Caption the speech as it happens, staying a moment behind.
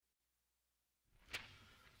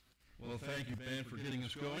Well, thank you, Ben, for getting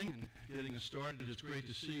us going and getting us started. It's great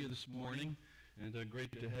to see you this morning, and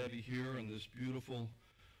great to have you here on this beautiful,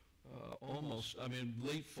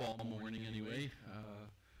 late fall morning anyway.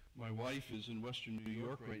 My wife is in western New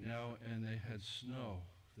York right now, and they had snow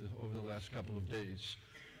over the last couple of days.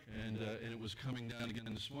 And it was coming down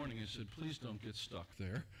again this morning. I said, please don't get stuck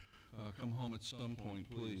there. Come home at some point,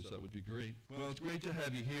 please. That would be great. Well, it's great to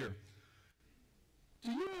have you here.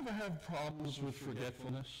 Do you ever have problems with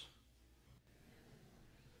forgetfulness?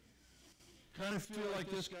 Kind of feel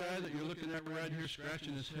like this guy that you're looking at right here,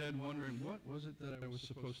 scratching his head, wondering, what was it that I was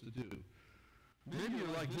supposed to do? Maybe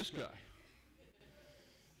you're like this guy.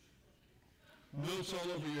 Notes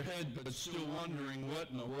all over your head, but still wondering what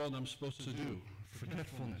in the world I'm supposed to do.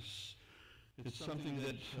 Forgetfulness. It's something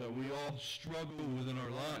that we all struggle with in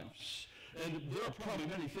our lives. And there are probably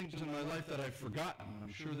many things in my life that I've forgotten.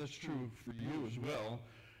 I'm sure that's true for you as well.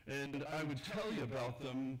 And I would tell you about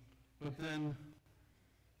them, but then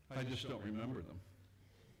I just don't remember them.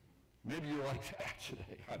 Maybe you're like that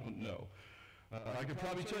today. I don't know. I could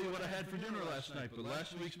probably tell you what I had for dinner last night, but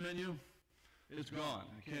last week's menu, it's gone.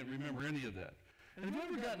 I can't remember any of that. And have you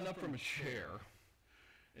ever gotten up from a chair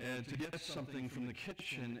and to get something from the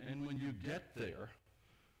kitchen, and when you get there,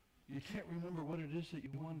 you can't remember what it is that you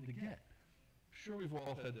wanted to get? Sure, we've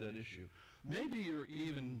all had that issue. Maybe you're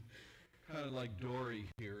even kind of like Dory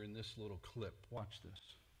here in this little clip. Watch this.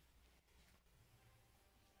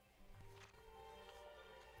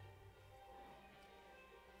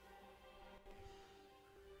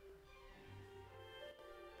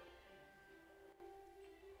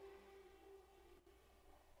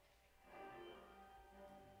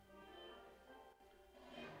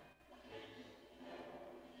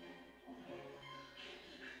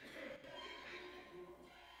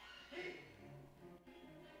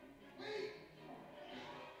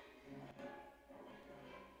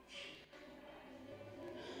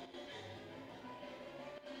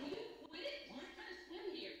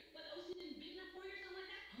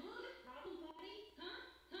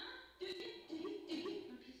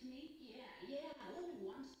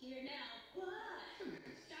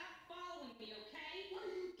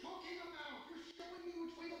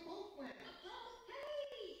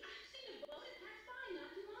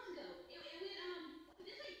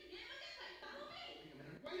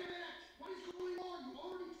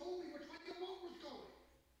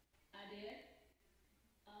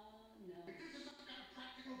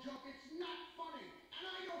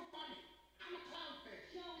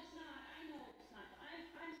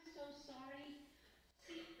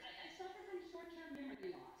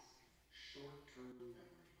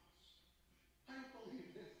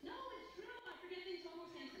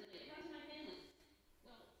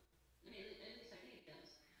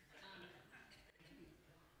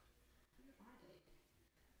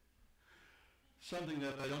 Something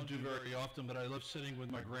that I don't do very often, but I love sitting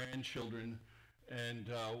with my grandchildren and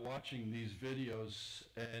watching these videos.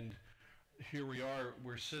 And here we are,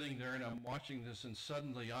 we're sitting there and I'm watching this, and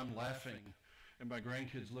suddenly I'm laughing. And my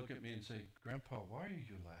grandkids look at me and say, Grandpa, why are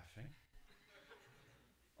you laughing?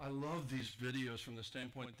 I love these videos from the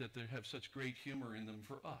standpoint that they have such great humor in them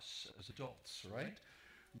for us as adults, right?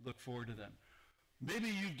 Look forward to them. Maybe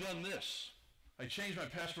you've done this. I changed my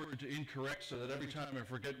password to incorrect so that every time I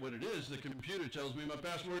forget what it is, the computer tells me my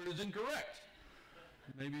password is incorrect.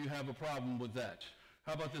 Maybe you have a problem with that.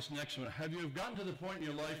 How about this next one? Have you gotten to the point in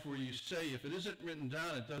your life where you say, if it isn't written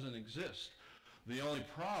down, it doesn't exist? The only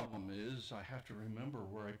problem is I have to remember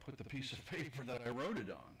where I put the piece of paper that I wrote it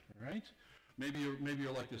on, right? Maybe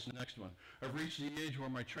you're like this next one. I've reached the age where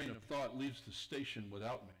my train of thought leaves the station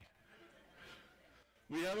without me.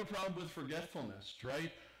 We have a problem with forgetfulness,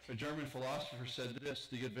 right? A German philosopher said this: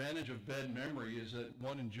 the advantage of bad memory is that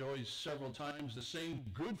one enjoys several times the same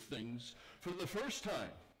good things for the first time.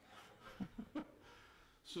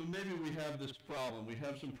 So maybe we have this problem. We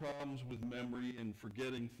have some problems with memory and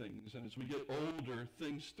forgetting things. And as we get older,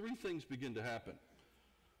 three things begin to happen.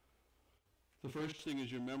 The first thing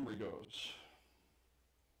is your memory goes.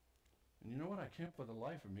 And you know what? I can't for the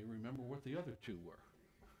life of me remember what the other two were.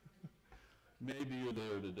 Maybe you're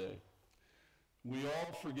there today. We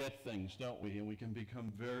all forget things, don't we? And we can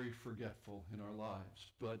become very forgetful in our lives.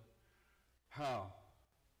 But how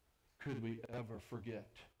could we ever forget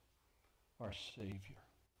our Savior,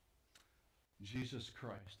 Jesus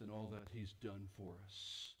Christ, and all that he's done for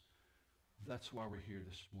us? That's why we're here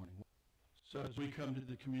this morning. So as we come to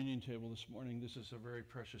the communion table this morning, this is a very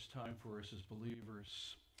precious time for us as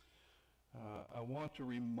believers. I want to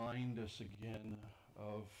remind us again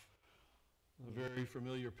of a very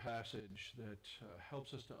familiar passage that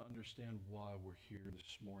helps us to understand why we're here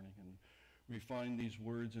this morning. And We find these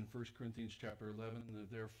words in 1 Corinthians chapter 11, and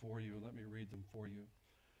they're there for you. Let me read them for you.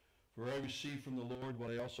 For I received from the Lord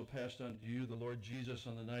what I also passed on to you. The Lord Jesus,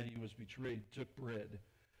 on the night he was betrayed, took bread.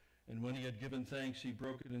 And when he had given thanks, he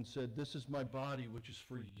broke it and said, "This is my body, which is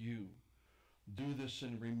for you. Do this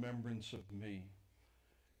in remembrance of me."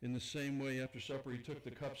 In the same way, after supper, he took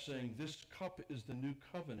the cup, saying, "This cup is the new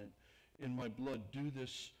covenant in my blood. Do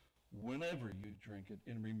this whenever you drink it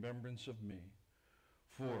in remembrance of me.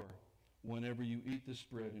 For whenever you eat this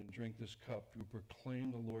bread and drink this cup, you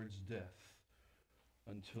proclaim the Lord's death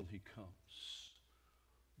until he comes."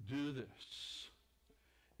 Do this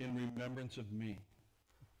in remembrance of me.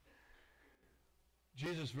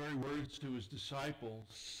 Jesus' very words to his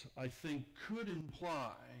disciples, I think, could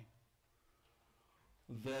imply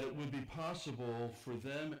that it would be possible for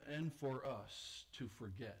them and for us to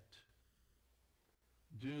forget.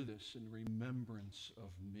 Do this in remembrance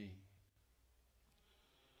of me.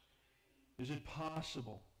 Is it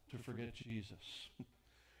possible to forget Jesus?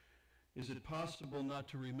 Is it possible not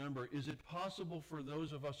to remember? Is it possible for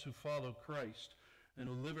those of us who follow Christ and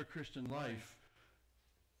who live a Christian life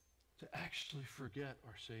to actually forget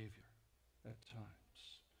our Savior at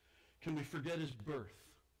times? Can we forget his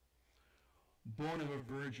birth? Born of a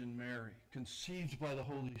Virgin Mary, conceived by the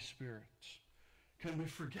Holy Spirit. Can we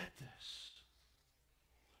forget this?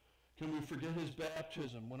 Can we forget his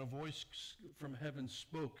baptism when a voice from heaven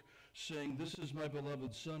spoke, saying, "This is my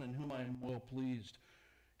beloved Son in whom I am well pleased"?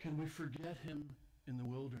 Can we forget him in the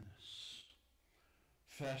wilderness,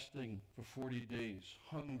 fasting for 40 days,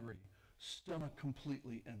 hungry, stomach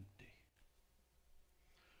completely empty?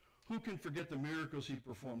 Who can forget the miracles he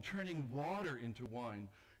performed, turning water into wine?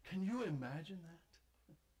 Can you imagine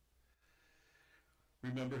that?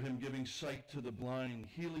 Remember him giving sight to the blind,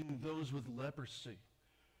 healing those with leprosy,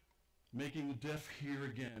 making the deaf hear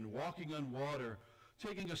again, walking on water,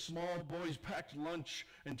 taking a small boy's packed lunch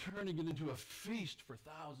and turning it into a feast for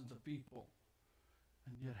thousands of people,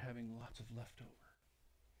 and yet having lots of leftover.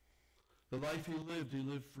 The life he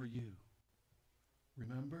lived for you.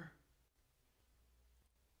 Remember?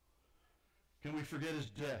 Can we forget his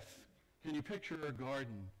death? Can you picture a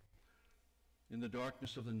garden in the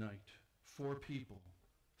darkness of the night? 4 people,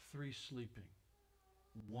 3 sleeping,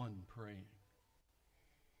 1 praying.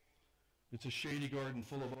 It's a shady garden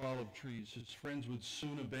full of olive trees. His friends would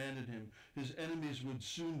soon abandon him. His enemies would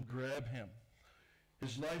soon grab him.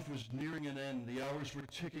 His life was nearing an end. The hours were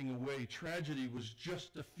ticking away. Tragedy was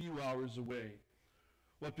just a few hours away.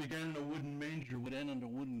 What began in a wooden manger would end on a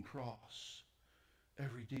wooden cross.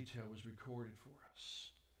 Every detail was recorded for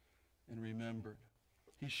us and remembered.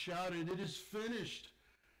 He shouted, "It is finished.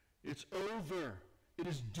 It's over. It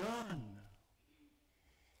is done."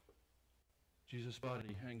 Jesus'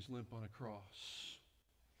 body hangs limp on a cross.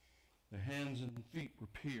 The hands and feet were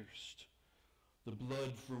pierced. The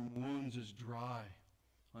blood from wounds is dry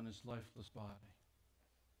on his lifeless body.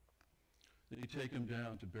 They take him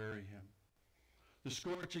down to bury him. The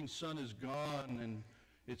scorching sun is gone, and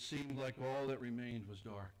it seemed like all that remained was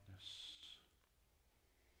darkness.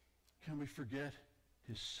 Can we forget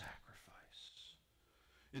his sacrifice?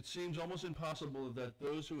 It seems almost impossible that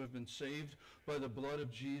those who have been saved by the blood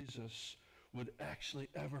of Jesus would actually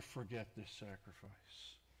ever forget this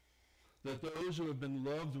sacrifice. That those who have been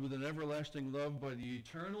loved with an everlasting love by the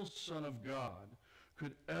eternal Son of God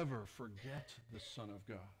could ever forget the Son of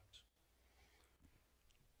God.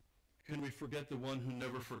 Can we forget the one who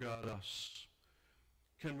never forgot us?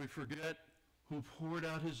 Can we forget who poured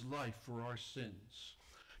out his life for our sins?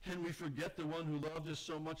 Can we forget the one who loved us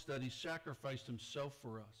so much that he sacrificed himself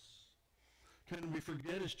for us? Can we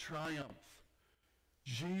forget his triumph?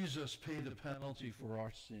 Jesus paid the penalty for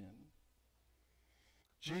our sin.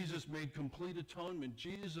 Jesus made complete atonement.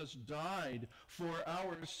 Jesus died for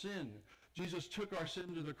our sin. Jesus took our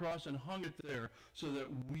sin to the cross and hung it there so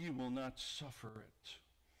that we will not suffer it.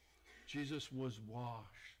 Jesus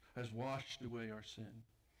has washed away our sin.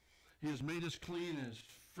 He has made us clean as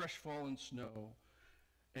fresh fallen snow.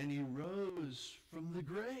 And he rose from the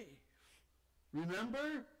grave.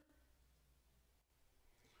 Remember?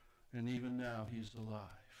 And even now he's alive.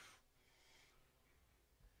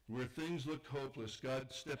 Where things looked hopeless,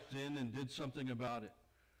 God stepped in and did something about it.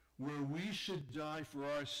 Where we should die for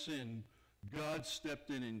our sin, God stepped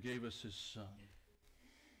in and gave us his Son.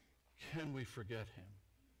 Can we forget him?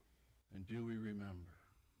 And do we remember?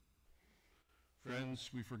 Friends,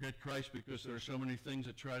 we forget Christ because there are so many things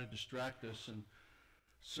that try to distract us and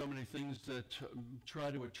so many things that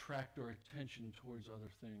try to attract our attention towards other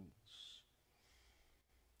things.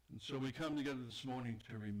 And so we come together this morning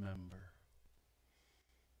to remember.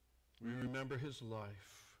 We remember his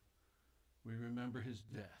life. We remember his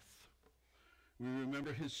death. We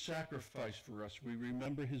remember his sacrifice for us. We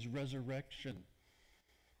remember his resurrection.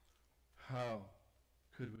 How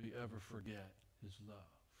could we ever forget his love?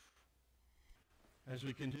 As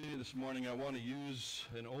we continue this morning, I want to use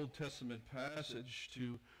an Old Testament passage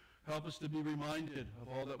to help us to be reminded of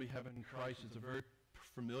all that we have in Christ. It's a very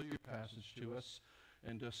familiar passage to us.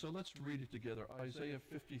 And so let's read it together. Isaiah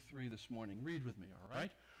 53 this morning. Read with me, all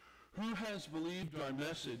right? Who has believed our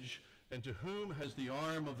message, and to whom has the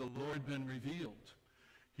arm of the Lord been revealed?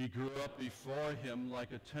 He grew up before him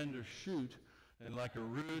like a tender shoot, and like a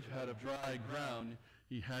root out of dry ground.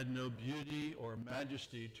 He had no beauty or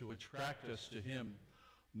majesty to attract us to him.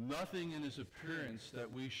 Nothing in his appearance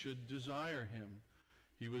that we should desire him.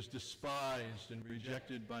 He was despised and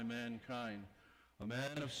rejected by mankind, a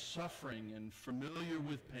man of suffering and familiar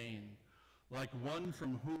with pain. Like one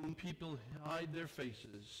from whom people hide their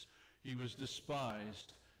faces, he was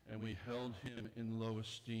despised, and we held him in low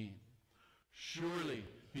esteem. Surely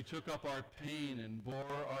he took up our pain and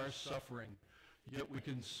bore our suffering, yet we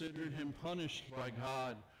considered him punished by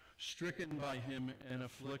God, stricken by him and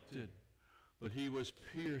afflicted. But he was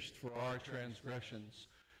pierced for our transgressions.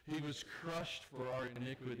 He was crushed for our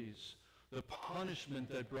iniquities. The punishment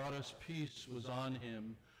that brought us peace was on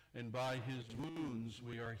him, and by his wounds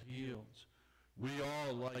we are healed. We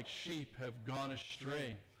all, like sheep, have gone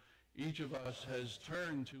astray. Each of us has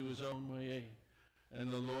turned to his own way, and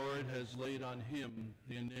the Lord has laid on him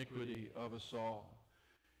the iniquity of us all.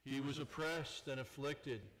 He was oppressed and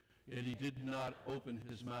afflicted, yet he did not open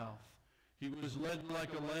his mouth. He was led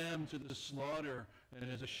like a lamb to the slaughter, and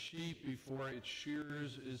as a sheep before its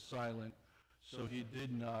shearers is silent, so he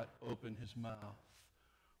did not open his mouth.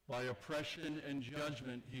 By oppression and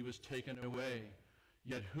judgment he was taken away.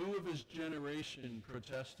 Yet who of his generation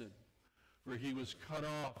protested? For he was cut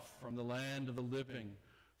off from the land of the living.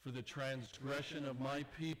 For the transgression of my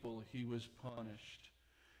people he was punished.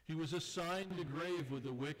 He was assigned a grave with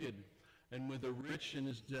the wicked, and with the rich in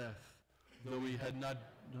his death, though he had not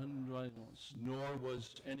done violence, nor was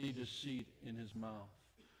any deceit in his mouth.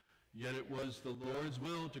 Yet it was the Lord's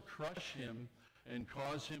will to crush him and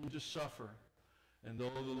cause him to suffer. And though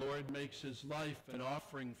the Lord makes his life an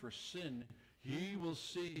offering for sin, he will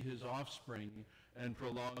see his offspring and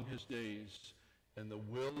prolong his days, and the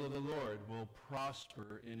will of the Lord will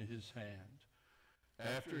prosper in his hand.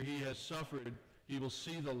 After he has suffered, he will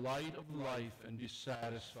see the light of life and be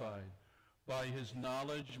satisfied. By his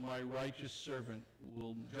knowledge, my righteous servant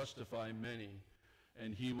will justify many,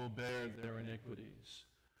 and he will bear their iniquities.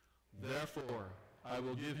 Therefore, I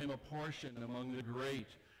will give him a portion among the great,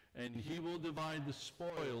 and he will divide the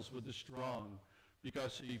spoils with the strong,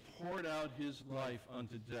 because he poured out his life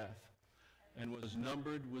unto death, and was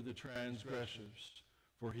numbered with the transgressors.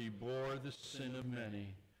 For he bore the sin of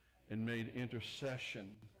many, and made intercession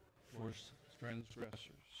for transgressors.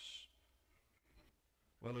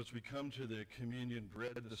 Well, as we come to the communion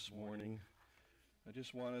bread this morning, I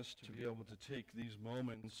just want us to be able to take these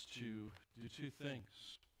moments to do two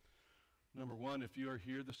things. Number one, if you are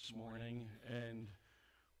here this morning and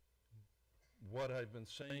what I've been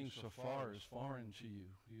saying so far is foreign to you,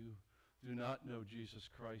 you do not know Jesus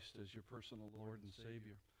Christ as your personal Lord and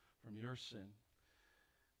Savior from your sin,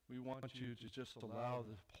 we want you to just allow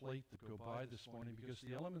the plate to go by this morning, because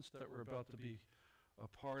the elements that we're about to be a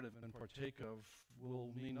part of and partake of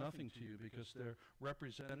will mean nothing to you, because they're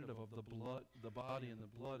representative of the blood, the body and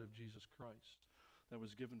the blood of Jesus Christ that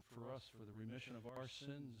was given for us for the remission of our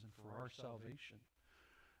sins and for our salvation.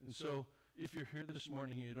 And so, if you're here this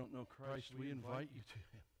morning and you don't know Christ, we invite you to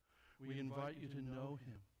him. We invite you to know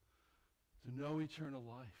him, to know eternal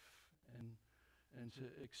life, and to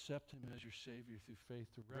accept him as your Savior through faith,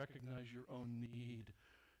 to recognize your own need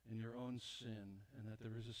and your own sin, and that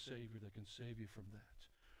there is a Savior that can save you from that.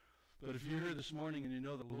 But if you're here this morning and you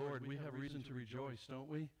know the Lord, we have reason to rejoice, don't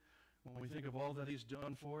we? When we think of all that he's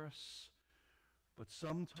done for us. But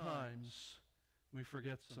sometimes we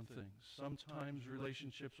forget some things. Sometimes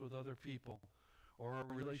relationships with other people, or our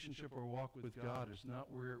relationship or walk with God, is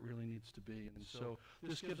not where it really needs to be. And so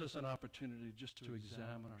this gives us an opportunity just to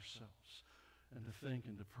examine ourselves and to think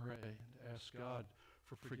and to pray and to ask God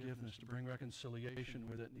for forgiveness, to bring reconciliation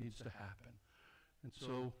where that needs to happen. And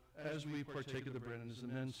so as we partake of the bread and as the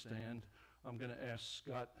men stand, I'm going to ask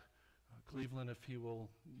Scott Cleveland if he will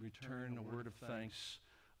return a word of thanks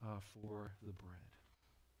for the bread.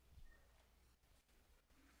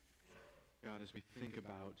 God, as we think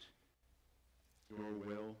about your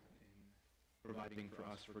will in providing for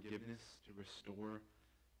us forgiveness to restore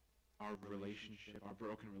our relationship, our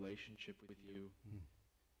broken relationship with you,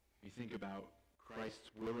 we think about Christ's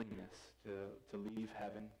willingness to leave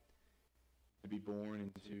heaven, to be born,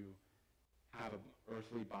 and to have an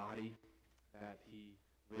earthly body, that he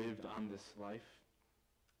lived on this life.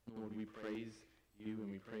 Lord, we praise you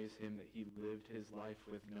and we praise him that he lived his life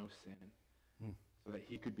with no sin, so that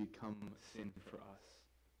he could become sin for us.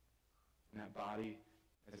 And that body,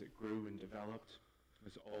 as it grew and developed,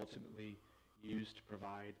 was ultimately used to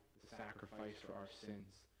provide the sacrifice for our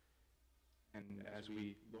sins. And as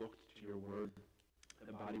we looked to your word,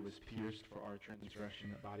 the body was pierced for our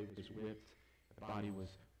transgression, the body was whipped, the body was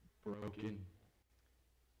broken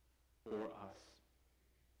for us.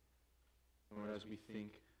 Lord, as we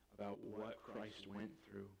think about what Christ went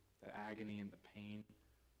through, the agony and the pain,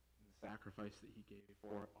 and the sacrifice that he gave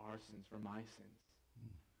for our sins, for my sins,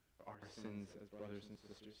 for our sins as brothers and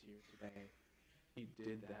sisters here today, he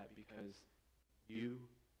did that because you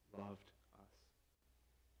loved us.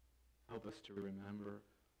 Help us to remember,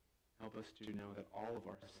 help us to know that all of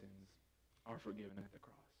our sins are forgiven at the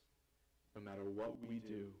cross. No matter what we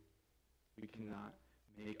do, we cannot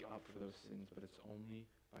make up for those sins, but it's only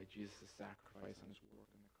by Jesus' sacrifice on his work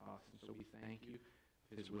on the cross. And so we thank you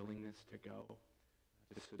for his willingness to go,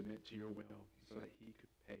 to submit to your will, so that he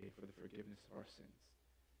could pay for the forgiveness of our sins.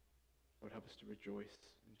 Lord, help us to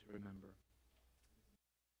rejoice and to remember.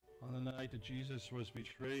 On the night that Jesus was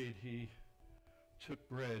betrayed, he took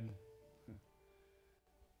bread, and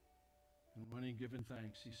when he given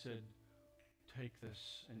thanks, he said, "Take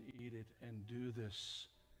this and eat it, and do this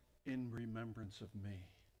in remembrance of me."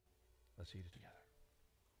 Let's eat it together.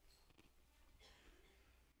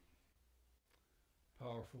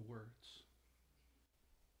 Powerful words.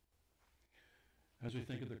 As we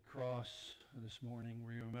think of the cross this morning,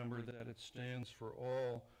 we remember that it stands for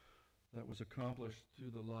all that was accomplished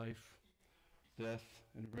through the life, death,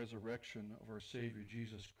 and resurrection of our Savior,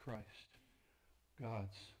 Jesus Christ,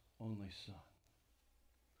 God's only Son.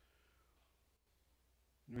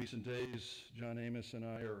 In recent days, John Amos and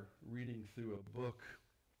I are reading through a book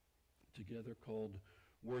together called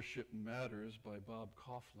Worship Matters by Bob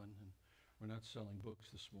Kauflin. And we're not selling books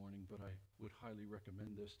this morning, but I would highly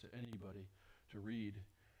recommend this to anybody to read.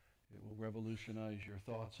 It will revolutionize your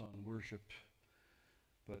thoughts on worship.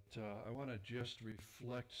 But I want to just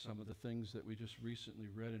reflect some of the things that we just recently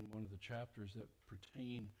read in one of the chapters that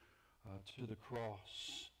pertain to the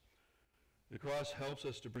cross. The cross helps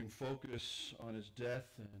us to bring focus on his death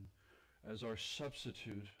and as our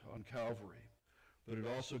substitute on Calvary. But it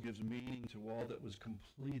also gives meaning to all that was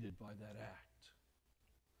completed by that act.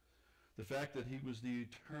 The fact that he was the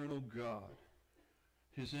eternal God,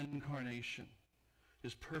 his incarnation,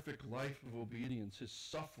 his perfect life of obedience, his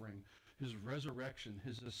suffering, his resurrection,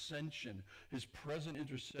 his ascension, his present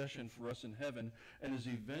intercession for us in heaven, and his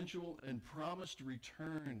eventual and promised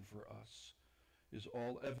return for us is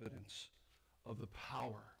all evidence of the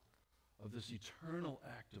power of this eternal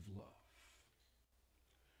act of love.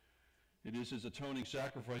 It is his atoning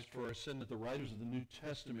sacrifice for our sin that the writers of the New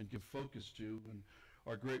Testament give focus to and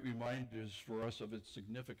are great reminders for us of its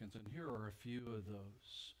significance. And here are a few of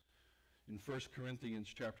those. In 1 Corinthians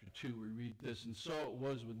chapter 2, we read this, "And so it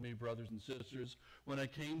was with me, brothers and sisters. When I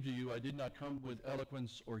came to you, I did not come with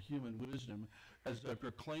eloquence or human wisdom, as I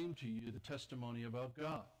proclaimed to you the testimony about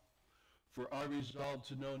God. For I resolved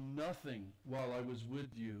to know nothing while I was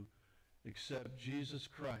with you except Jesus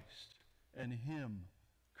Christ and him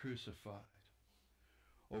crucified."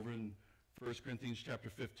 Over in 1 Corinthians chapter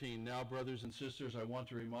 15, "Now, brothers and sisters, I want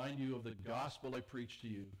to remind you of the gospel I preached to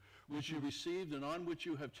you, which you received and on which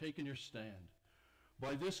you have taken your stand.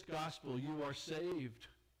 By this gospel you are saved,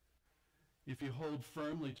 if you hold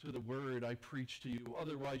firmly to the word I preached to you.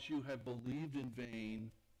 Otherwise you have believed in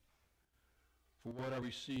vain. For what I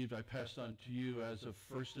received I passed on to you as of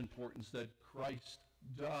first importance, that Christ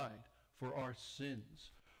died for our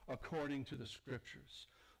sins according to the Scriptures,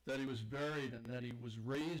 that he was buried and that he was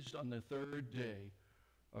raised on the third day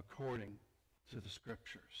according to the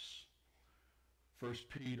Scriptures." 1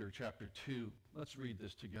 Peter chapter 2. Let's read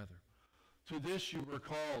this together. "To this you were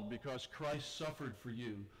called, because Christ suffered for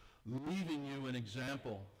you, leaving you an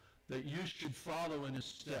example, that you should follow in his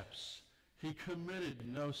steps. He committed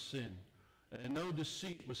no sin, and no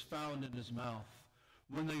deceit was found in his mouth.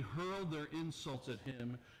 When they hurled their insults at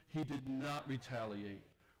him, he did not retaliate.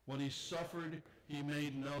 When he suffered, he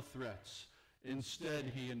made no threats. Instead,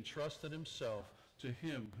 he entrusted himself to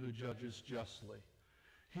him who judges justly.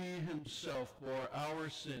 He himself bore our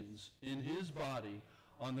sins in his body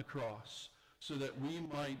on the cross, so that we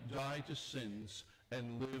might die to sins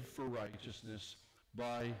and live for righteousness.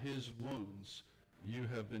 By his wounds you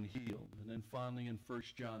have been healed." And then finally in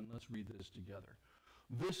 1 John, let's read this together.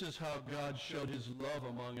 "This is how God showed his love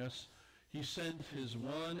among us. He sent his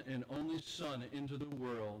one and only Son into the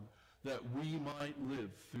world, that we might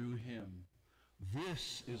live through him.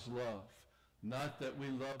 This is love, not that we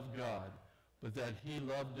love God, but that he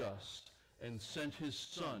loved us and sent his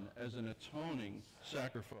Son as an atoning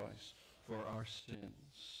sacrifice for our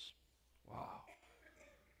sins. Wow.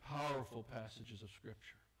 Powerful passages of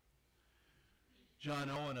Scripture. John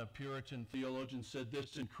Owen, a Puritan theologian, said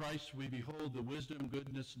this: "In Christ we behold the wisdom,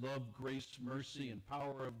 goodness, love, grace, mercy, and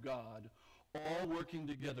power of God, all working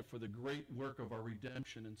together for the great work of our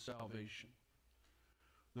redemption and salvation.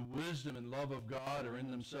 The wisdom and love of God are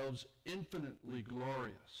in themselves infinitely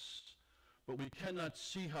glorious, but we cannot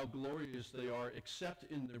see how glorious they are except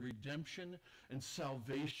in the redemption and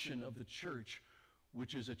salvation of the church,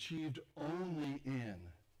 which is achieved only in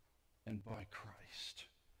and by Christ."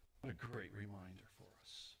 What a great reminder for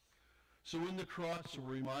us. So in the cross,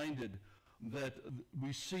 we're reminded that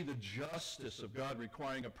we see the justice of God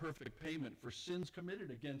requiring a perfect payment for sins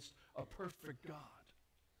committed against a perfect God.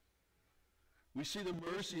 We see the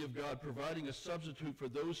mercy of God providing a substitute for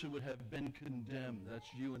those who would have been condemned.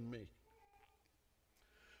 That's you and me.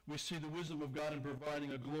 We see the wisdom of God in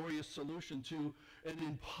providing a glorious solution to an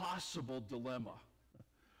impossible dilemma.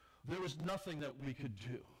 There was nothing that we could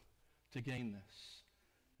do to gain this,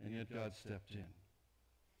 and yet God stepped in.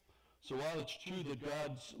 So while it's true that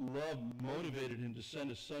God's love motivated him to send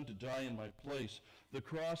his Son to die in my place, the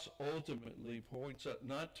cross ultimately points out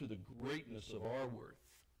not to the greatness of our worth,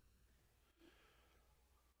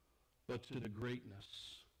 but to the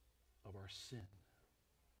greatness of our sin.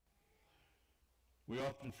 We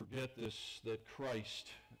often forget this, that Christ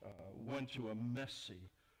went to a messy,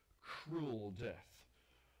 cruel death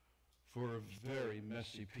for a very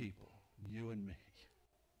messy people, you and me.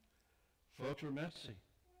 Folks, we're messy.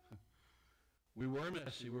 We were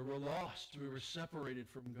messy. We were lost. We were separated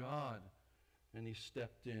from God. And he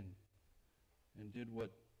stepped in and did what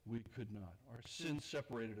we could not. Our sin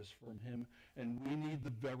separated us from him, and we need the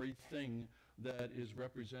very thing that is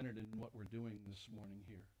represented in what we're doing this morning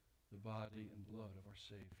here, the body and blood of our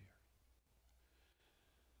Savior.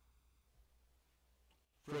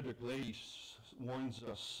 Frederick Lace warns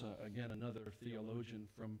us, again, another theologian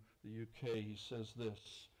from the UK. He says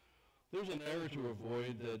this: "There's an error to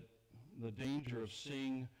avoid, that the danger of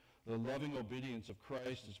seeing the loving obedience of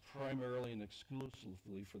Christ is primarily and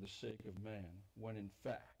exclusively for the sake of man, when in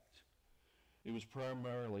fact it was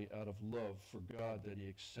primarily out of love for God that he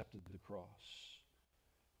accepted the cross.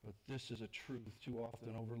 But this is a truth too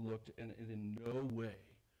often overlooked, and it in no way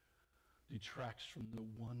detracts from the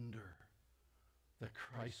wonder that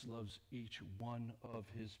Christ loves each one of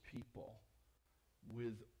his people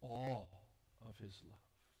with all of his love."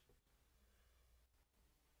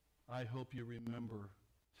 I hope you remember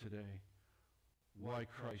today why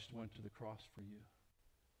Christ went to the cross for you.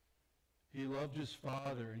 He loved his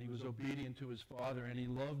Father, and he was obedient to his Father, and he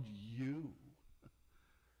loved you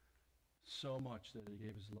so much that he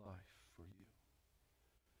gave his life for you.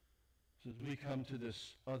 So as we come to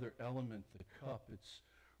this other element, the cup, it's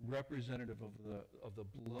representative of the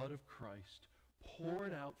blood of Christ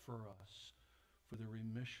poured out for us for the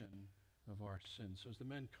remission of our sins. So as the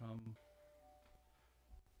men come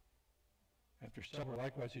after supper,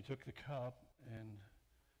 likewise he took the cup and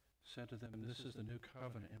said to them, "This is the new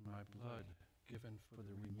covenant in my blood, given for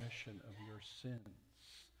the remission of your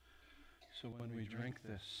sins." So when we drink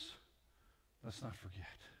this, let's not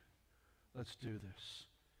forget. Let's do this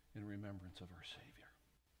in remembrance of our Savior.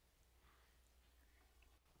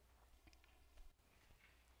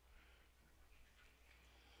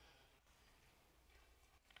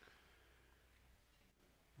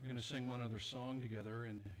 We're going to sing one other song together,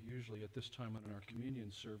 and usually at this time in our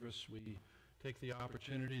communion service, we take the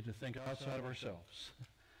opportunity to think outside of ourselves.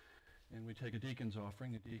 And we take a deacon's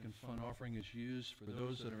offering. A deacon's fund offering is used for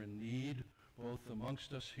those that are in need, both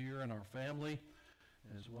amongst us here and our family,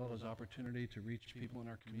 as well as opportunity to reach people in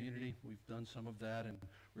our community. We've done some of that, and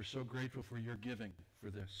we're so grateful for your giving for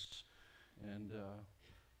this. And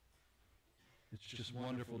it's just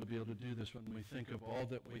wonderful to be able to do this when we think of all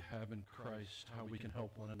that we have in Christ, how we can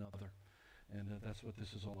help one another. And that's what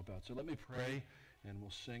this is all about. So let me pray, and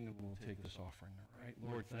we'll sing, and we'll take this offering. All right?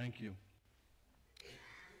 Lord, thank you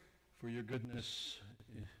for your goodness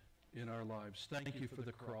in our lives. Thank you for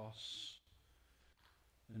the cross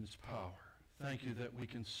and its power. Thank you that we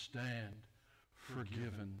can stand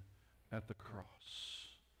forgiven at the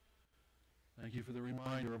cross. Thank you for the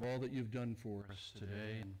reminder of all that you've done for us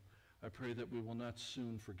today. And I pray that we will not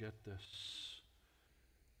soon forget this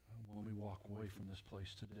when we walk away from this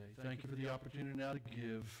place today. Thank you for the opportunity now to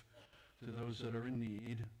give to those that are in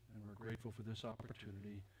need, and we're grateful for this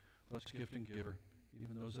opportunity. Bless gift and giver,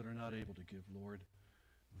 even those that are not able to give, Lord.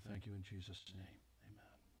 We thank you in Jesus' name.